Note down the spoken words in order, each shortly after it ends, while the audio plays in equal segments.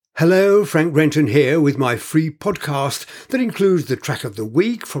Hello, Frank Renton here with my free podcast that includes the track of the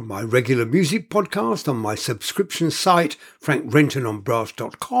week from my regular music podcast on my subscription site,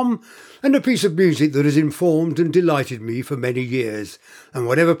 frankrentononbrass.com, and a piece of music that has informed and delighted me for many years. And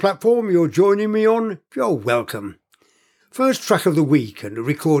whatever platform you're joining me on, you're welcome. First track of the week, and a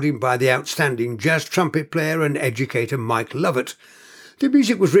recording by the outstanding jazz trumpet player and educator Mike Lovett. The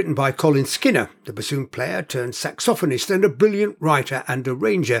music was written by Colin Skinner, the bassoon player turned saxophonist and a brilliant writer and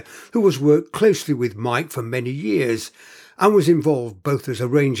arranger who has worked closely with Mike for many years and was involved both as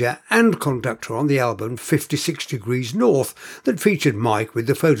arranger and conductor on the album 56 Degrees North that featured Mike with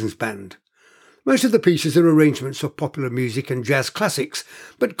the Foden's band. Most of the pieces are arrangements of popular music and jazz classics,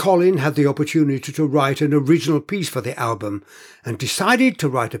 but Colin had the opportunity to write an original piece for the album and decided to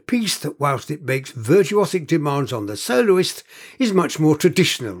write a piece that, whilst it makes virtuosic demands on the soloist, is much more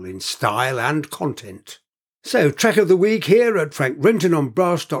traditional in style and content. So, track of the week here at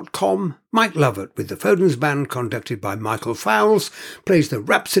frankrentononbrass.com, Mike Lovett with the Foden's band conducted by Michael Fowles plays the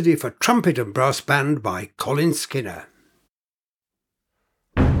Rhapsody for Trumpet and Brass Band by Colin Skinner.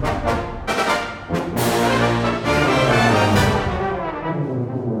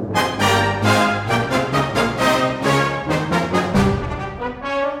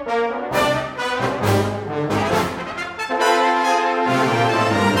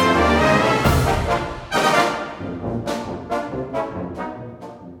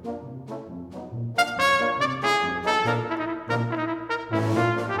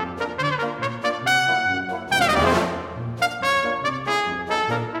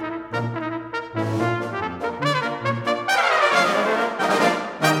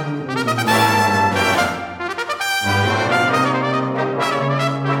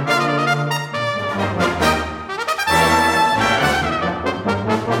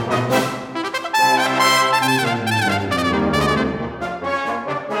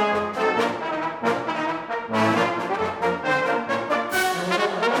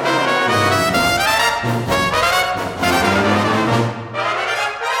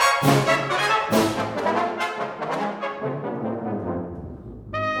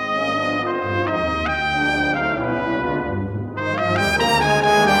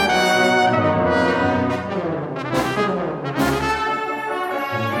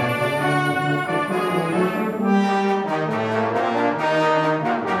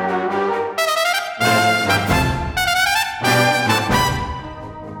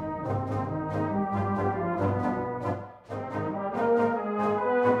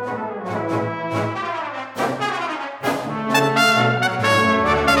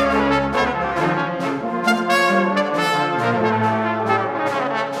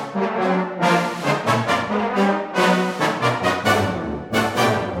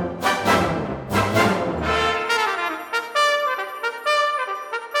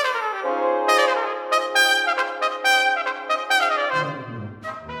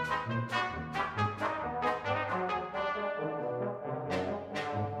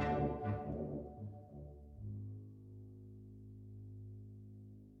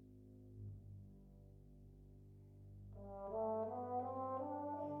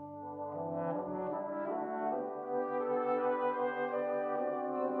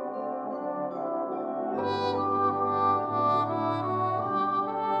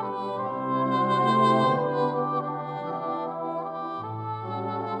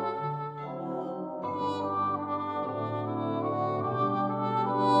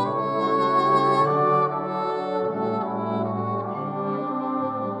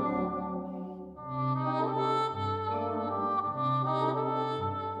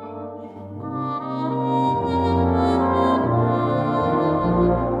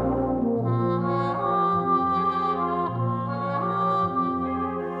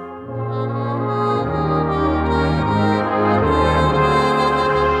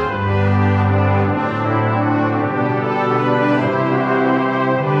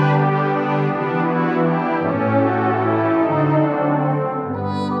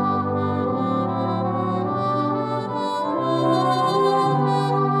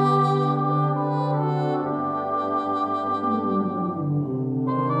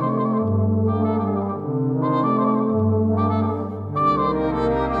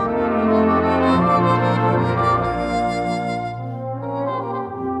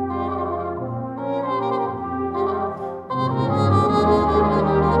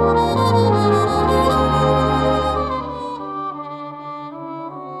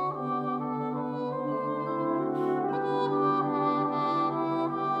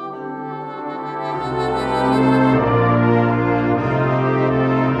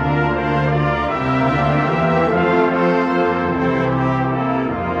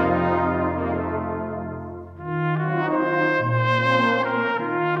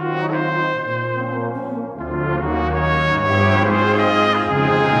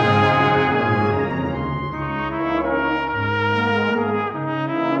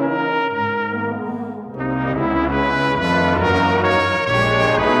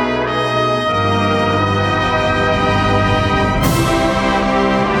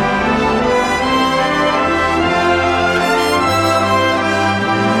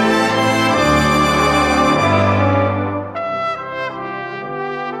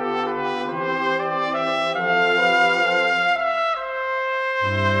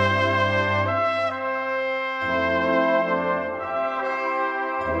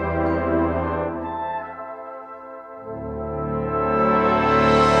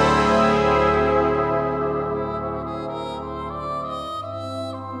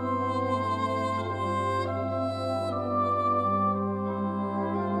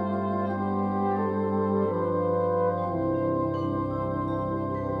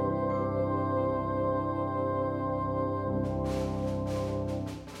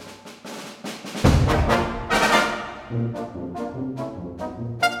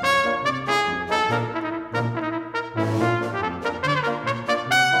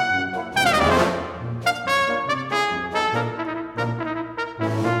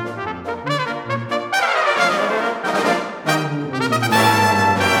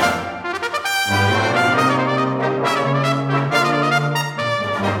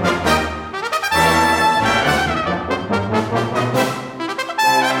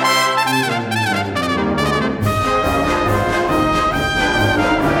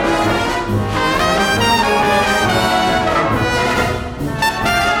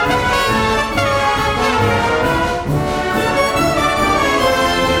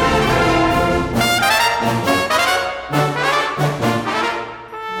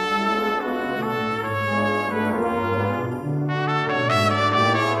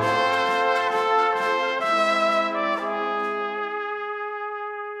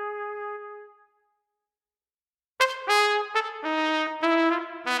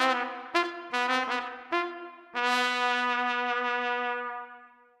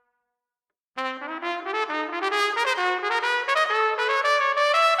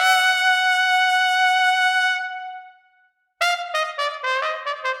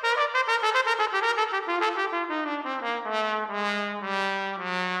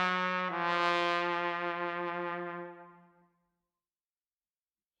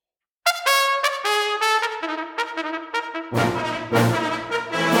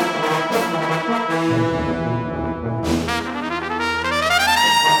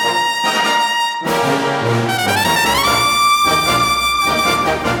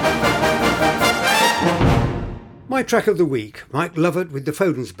 track of the week, Mike Lovett with the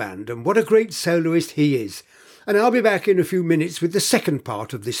Foden's band, and what a great soloist he is. And I'll be back in a few minutes with the second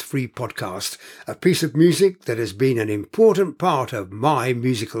part of this free podcast, a piece of music that has been an important part of my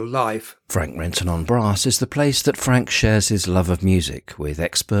musical life. Frank Renton on Brass is the place that Frank shares his love of music with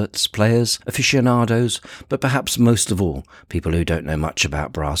experts, players, aficionados, but perhaps most of all, people who don't know much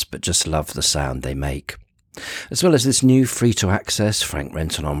about brass but just love the sound they make. As well as this new free-to-access Frank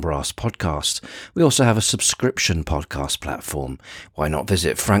Renton on Brass podcast, we also have a subscription podcast platform. Why not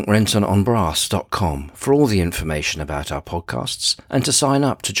visit frankrentononbrass.com for all the information about our podcasts and to sign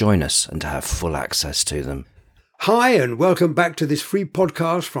up to join us and to have full access to them. Hi and welcome back to this free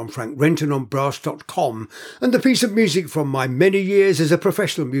podcast from frankrentononbrass.com and the piece of music from my many years as a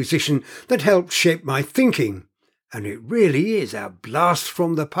professional musician that helped shape my thinking. And it really is a blast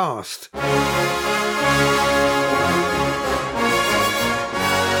from the past.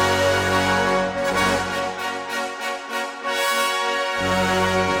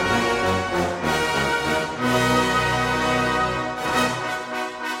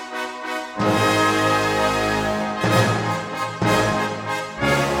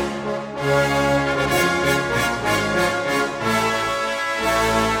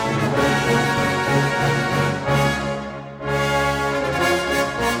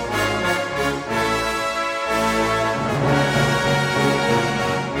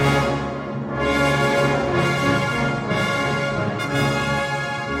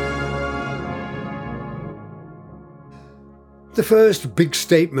 The first big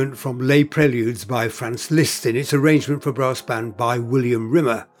statement from Lay Preludes by Franz Liszt in its arrangement for brass band by William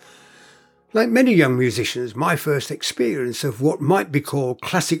Rimmer. Like many young musicians, my first experience of what might be called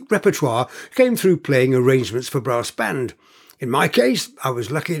classic repertoire came through playing arrangements for brass band. In my case, I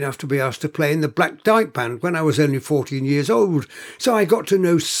was lucky enough to be asked to play in the Dyke band when I was only 14 years old, so I got to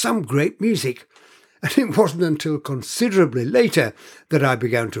know some great music. And it wasn't until considerably later that I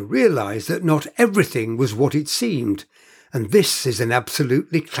began to realise that not everything was what it seemed. And this is an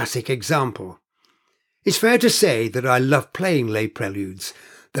absolutely classic example. It's fair to say that I love playing Lay Preludes.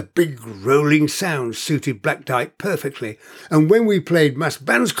 The big rolling sound suited Dyke perfectly, and when we played mass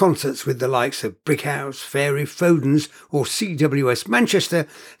bands concerts with the likes of Brickhouse, Fairy, Foden's or CWS Manchester,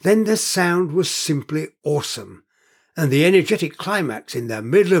 then the sound was simply awesome. And the energetic climax in the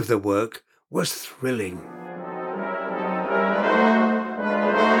middle of the work was thrilling.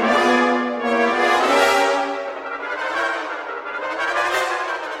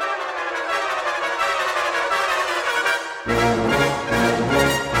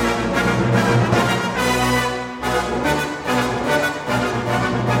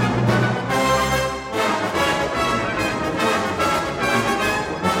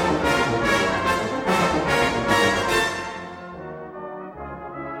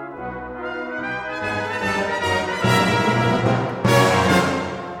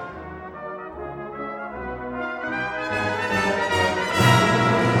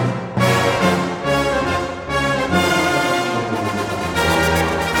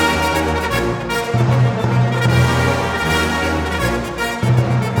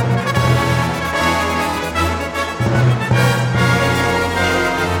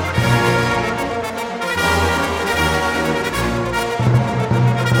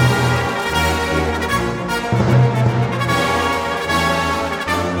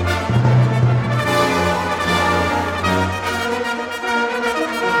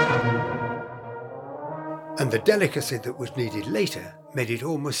 And the delicacy that was needed later made it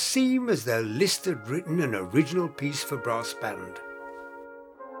almost seem as though Liszt had written an original piece for brass band.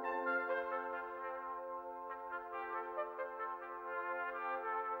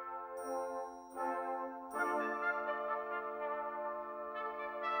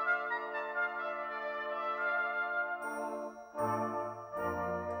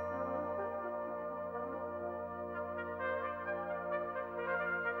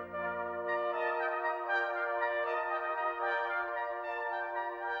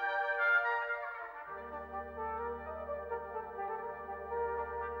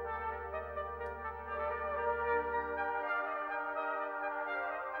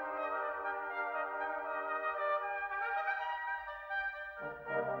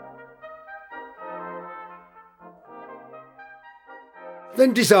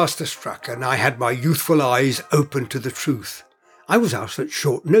 Then disaster struck and I had my youthful eyes open to the truth. I was asked at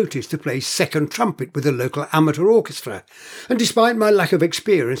short notice to play second trumpet with a local amateur orchestra, and despite my lack of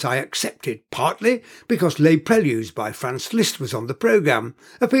experience I accepted, partly because Lay Preludes by Franz Liszt was on the programme,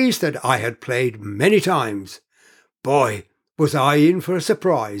 a piece that I had played many times. Boy, was I in for a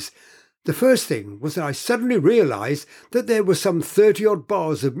surprise. The first thing was that I suddenly realised that there were some 30-odd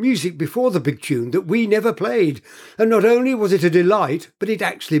bars of music before the big tune that we never played, and not only was it a delight, but it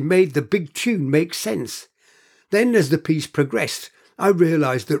actually made the big tune make sense. Then, as the piece progressed, I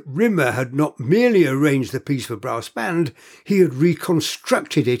realised that Rimmer had not merely arranged the piece for brass band, he had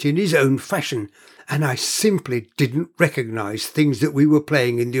reconstructed it in his own fashion, and I simply didn't recognise things that we were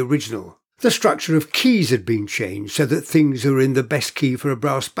playing in the original. The structure of keys had been changed so that things are in the best key for a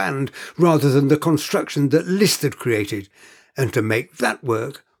brass band rather than the construction that Liszt had created, and to make that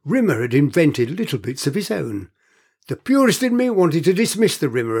work, Rimmer had invented little bits of his own. The purist in me wanted to dismiss the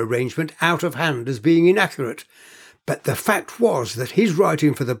Rimmer arrangement out of hand as being inaccurate, but the fact was that his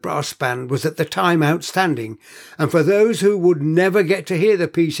writing for the brass band was at the time outstanding, and for those who would never get to hear the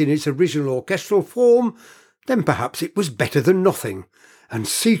piece in its original orchestral form, then perhaps it was better than nothing. And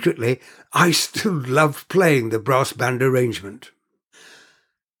secretly, I still loved playing the brass band arrangement.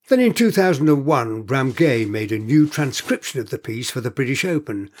 Then in 2001, Bram Gay made a new transcription of the piece for the British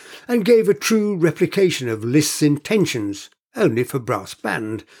Open and gave a true replication of Liszt's intentions, only for brass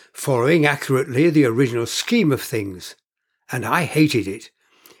band, following accurately the original scheme of things. And I hated it.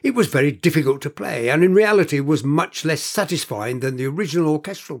 It was very difficult to play and in reality was much less satisfying than the original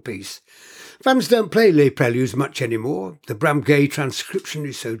orchestral piece. Fans don't play Les Preludes much anymore. The Bram Gay transcription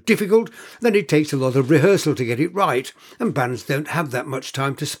is so difficult that it takes a lot of rehearsal to get it right, and bands don't have that much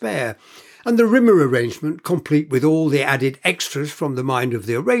time to spare. And the Rimmer arrangement, complete with all the added extras from the mind of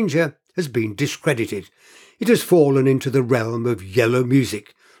the arranger, has been discredited. It has fallen into the realm of yellow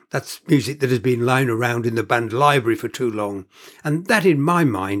music. That's music that has been lying around in the band library for too long, and that in my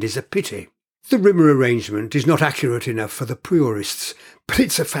mind is a pity. The Rimmer arrangement is not accurate enough for the purists, but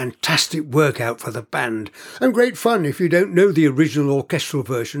it's a fantastic workout for the band, and great fun if you don't know the original orchestral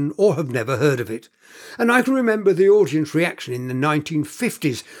version or have never heard of it. And I can remember the audience reaction in the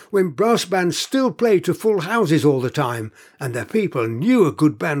 1950s when brass bands still played to full houses all the time, and the people knew a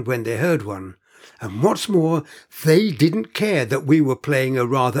good band when they heard one. And what's more, they didn't care that we were playing a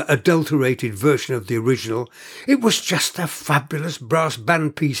rather adulterated version of the original. It was just a fabulous brass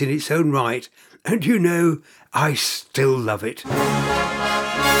band piece in its own right. And you know, I still love it.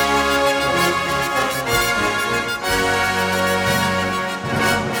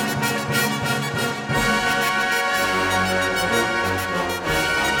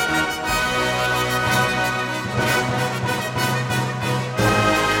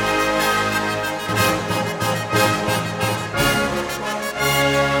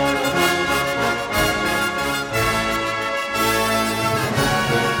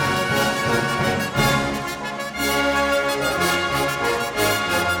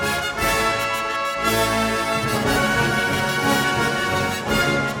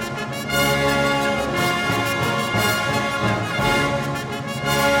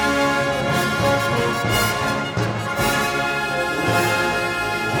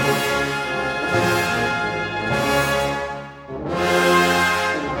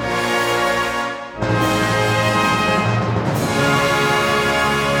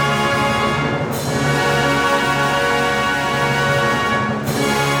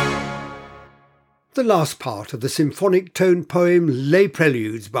 The last part of the symphonic tone poem Les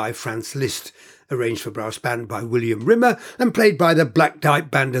Preludes by Franz Liszt, arranged for brass band by William Rimmer and played by the Black Dyke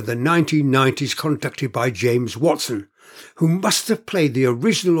Band of the 1990s conducted by James Watson, who must have played the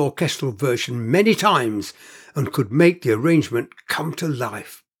original orchestral version many times and could make the arrangement come to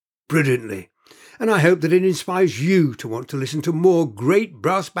life brilliantly. And I hope that it inspires you to want to listen to more great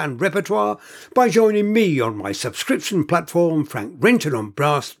brass band repertoire by joining me on my subscription platform,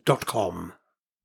 frankrentononbrass.com.